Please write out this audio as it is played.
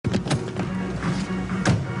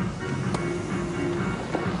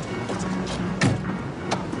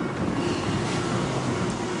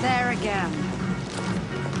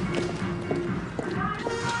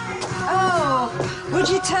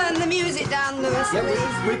turn the music down, Lewis,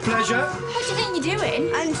 please? With pleasure. What do you think you're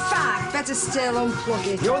doing? In fact, better still unplug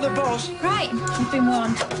it. You're the boss. Right, I've been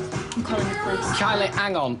warned. I'm calling the police. Kylie,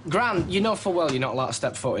 hang on. Gran, you know full well you're not allowed to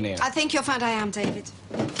step foot in here. I think you'll find I am, David.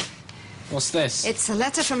 What's this? It's a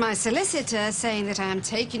letter from my solicitor saying that I am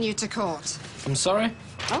taking you to court. I'm sorry?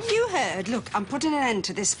 Oh, you heard. Look, I'm putting an end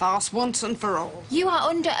to this farce once and for all. You are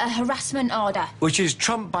under a harassment order. Which is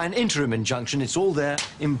trumped by an interim injunction. It's all there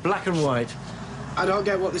in black and white. I don't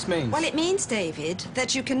get what this means. Well, it means, David,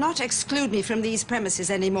 that you cannot exclude me from these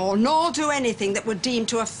premises anymore, nor do anything that would deem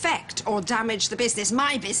to affect or damage the business,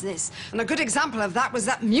 my business. And a good example of that was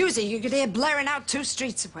that music you could hear blaring out 2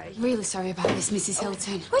 streets away. Really sorry about this, Mrs.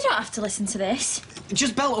 Hilton. We don't have to listen to this.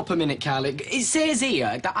 Just belt up a minute, Kylie. It says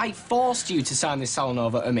here that I forced you to sign this salon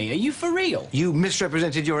over to me. Are you for real? You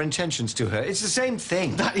misrepresented your intentions to her. It's the same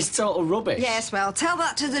thing. That is total rubbish. Yes, well, tell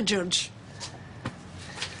that to the judge.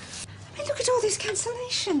 I mean, look at all these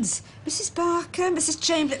cancellations. Mrs. Barker, Mrs.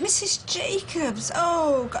 Chamberlain, Mrs. Jacobs.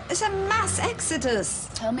 Oh, God, it's a mass exodus.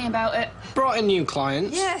 Tell me about it. Brought in new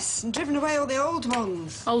clients. Yes, and driven away all the old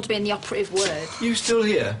ones. Old being the operative word. You still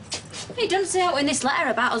here? It doesn't say out in this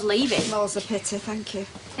letter about us leaving. More's a pity, thank you.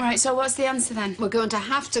 Right, so what's the answer then? We're going to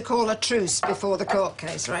have to call a truce before the court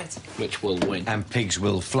case, right? Which will win. And pigs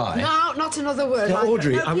will fly. No, not another word. Now, Michael.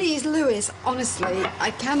 Audrey, No, I'm- please, Lewis, honestly,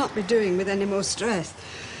 I cannot be doing with any more stress.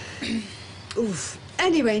 Oof.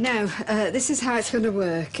 Anyway, now, this is how it's going to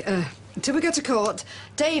work. Until we go to court,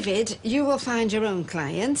 David, you will find your own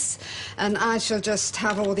clients, and I shall just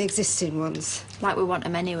have all the existing ones. Like we want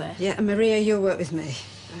them anyway. Yeah, and Maria, you'll work with me.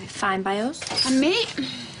 Fine by us. And me?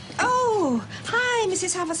 Oh, hi,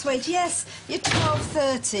 Mrs. Haverswaite. Yes, you're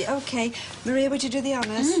 12:30. OK. Maria, would you do the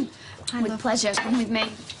honours? With pleasure. Come with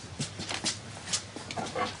me.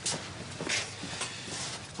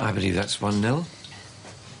 I believe that's 1-0.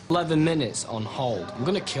 11 minutes on hold. I'm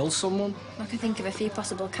going to kill someone. I can think of a few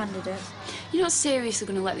possible candidates. You're not seriously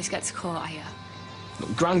going to let this get to court, are you?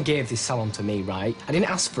 Look, Gran gave this salon to me, right? I didn't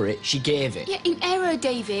ask for it. She gave it. Yeah, in error,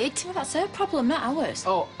 David. Well, that's her problem, not ours.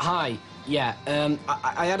 Oh, hi. Yeah,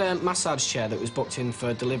 I had a massage chair that was booked in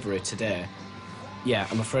for delivery today. Yeah,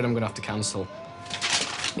 I'm afraid I'm going to have to cancel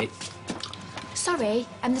it. Sorry,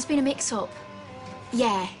 there's been a mix-up.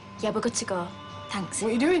 Yeah, we're good to go. Thanks. What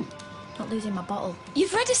are you doing? Not losing my bottle.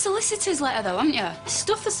 You've read a solicitor's letter, though, haven't you?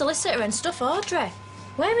 Stuff the solicitor and stuff Audrey.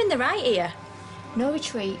 We're in the right here. No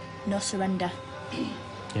retreat, no surrender.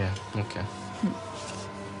 Yeah, OK.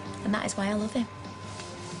 And that is why I love him.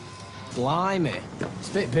 Blimey. It's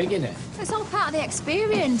a bit big, innit? It's all part of the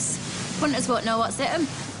experience. Punters won't know what's at them.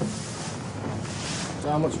 So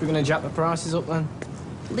how much are we going to jack the prices up, then?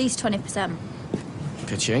 At least 20%.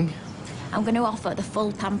 Ka-ching. I'm going to offer the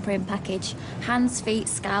full pampering package. Hands, feet,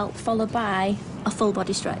 scalp, followed by a full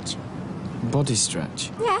body stretch. Body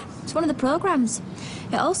stretch? Yeah, it's one of the programmes.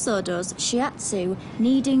 It also does shiatsu,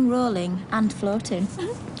 kneading, rolling and floating.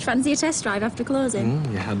 Fancy a test drive after closing?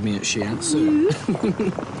 You had me at shiatsu.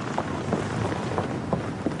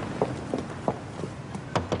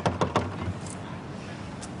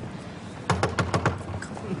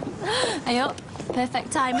 Are you up?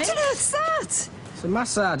 Perfect timing. What on earth's that? It's a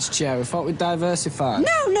massage chair. I thought we'd diversify. No,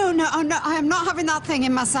 I am not having that thing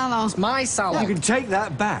in my salon. It's my salon. You can take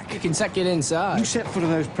that back. You can take it inside. You set foot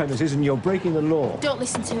on those premises and you're breaking the law. Don't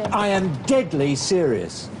listen to him. I am deadly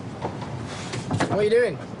serious. How are you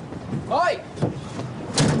doing? Oi!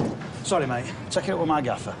 Sorry, mate. Take it up with my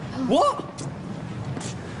gaffer. What?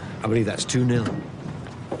 I believe that's 2-0.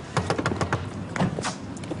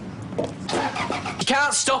 You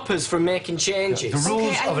can't stop us from making changes. The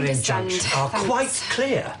rules I of an understand. injunction are Thanks. quite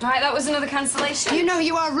clear. Right, that was another cancellation. You know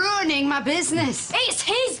you are ruining my business. It's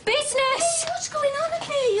his business! What's going on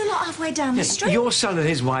here? You're not halfway down the street. Your son and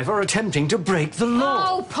his wife are attempting to break the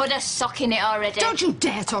law. Oh, put a sock in it already. Don't you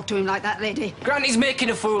dare talk to him like that, lady. Granny's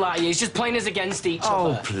making a fool out of you. He's just playing us against each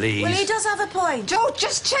Oh, other. please. Well, he does have a point. Don't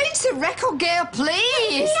just change the record, Gail, please.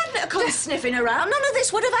 He hadn't come sniffing around. None of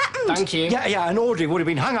this would have happened. Thank you. Yeah, and Audrey would have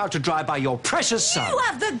been hung out to dry by your precious son. You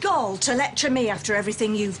have the gall to lecture me after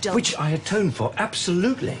everything you've done. Which I atone for,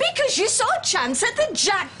 absolutely. Because you saw a chance at the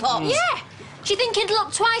jackpot. Yeah. Do you think he'd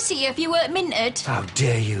look twice at you if you weren't minted? How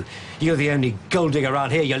dare you? You're the only gold digger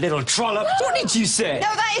around here, you little trollop. What did you say?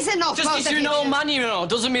 No, that is enough. Just because you're an old man, you know,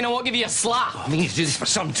 doesn't mean I won't give you a slap. I mean, you do this for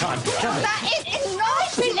some time. That is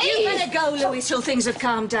enough, You better go, Louis, till things have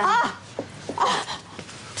calmed down.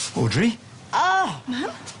 Audrey?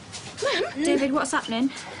 David, what's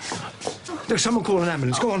happening? Look, someone call an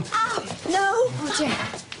ambulance. Go on. No. Oh, dear.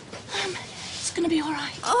 It's going to be all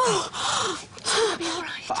right. Oh. It's going to be all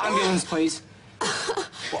right. Ambulance, please.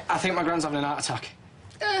 Well, I think my gran's having an heart attack.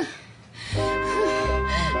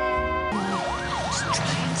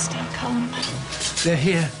 Colin. They're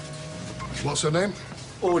here. What's her name?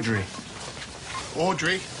 Audrey.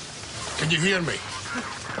 Audrey? Can you hear me?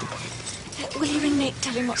 Will you ring Nick?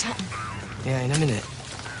 Tell him what's happened. Yeah, in a minute.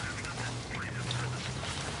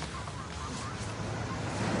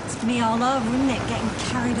 It's me all over, isn't it? Getting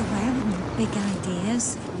carried away with big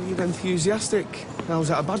ideas. You're enthusiastic. How's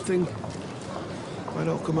that a bad thing? Why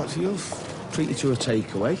not come back to yours? Treat you to a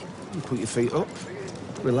takeaway. You put your feet up.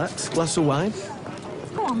 Relax. Glass of wine.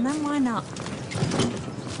 Go on then, why not?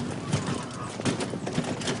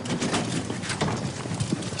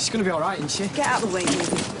 She's gonna be all right, isn't she? Get out of the way, David.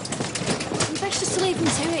 You best just to leave him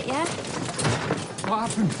to it, yeah? What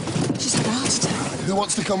happened? She's had a heart attack. Who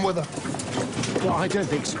wants to come with her? Well, I don't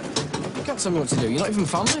think so. You can't tell me what to do. You're not even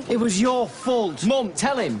family. It was your fault. Mum,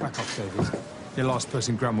 tell him. Back off, David. You're the last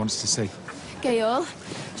person Gran wants to see. Gail,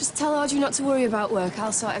 just tell Audrey not to worry about work.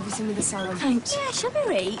 I'll sort everything with the salon. Thanks. Yeah, she'll be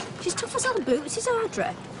right. She's tough as old boots, is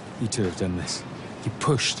Audrey. You two have done this. You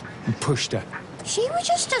pushed and pushed her. She was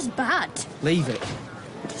just as bad. Leave it.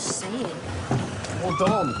 Just saying. Well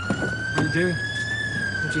done. What are you doing?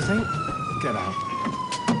 What do you think? Get out.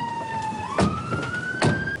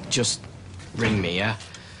 Just ring me, yeah?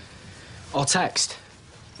 Or text.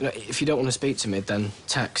 You know, if you don't want to speak to me, then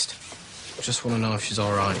text. Just want to know if she's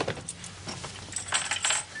all right.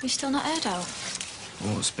 You still not heard out?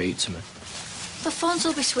 Won't speak to me. The phones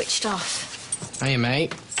will be switched off. Hiya,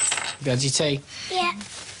 mate. You had your tea? Yeah.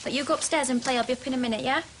 But you go upstairs and play. I'll be up in a minute,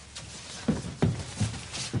 yeah?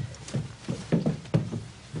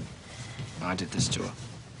 I did this to her.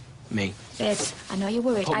 Me. Babes, I know you're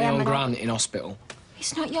worried. Put I me am. on and Gran in hospital.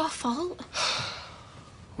 It's not your fault.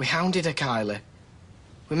 We hounded her, Kylie.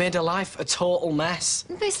 We made her life a total mess.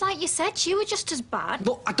 But it's like you said, she was just as bad.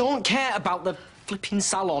 Look, I don't care about the flipping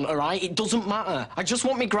salon, all right? It doesn't matter. I just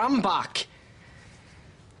want my Gran back.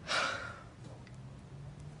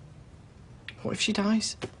 What if she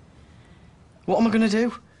dies? What am I going to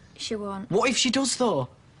do? She won't. What if she does, though?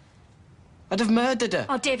 I'd have murdered her.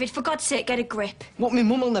 Oh, David, for God's sake, get a grip. What, my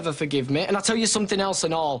mum will never forgive me? And I'll tell you something else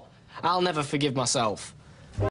and all. I'll never forgive myself.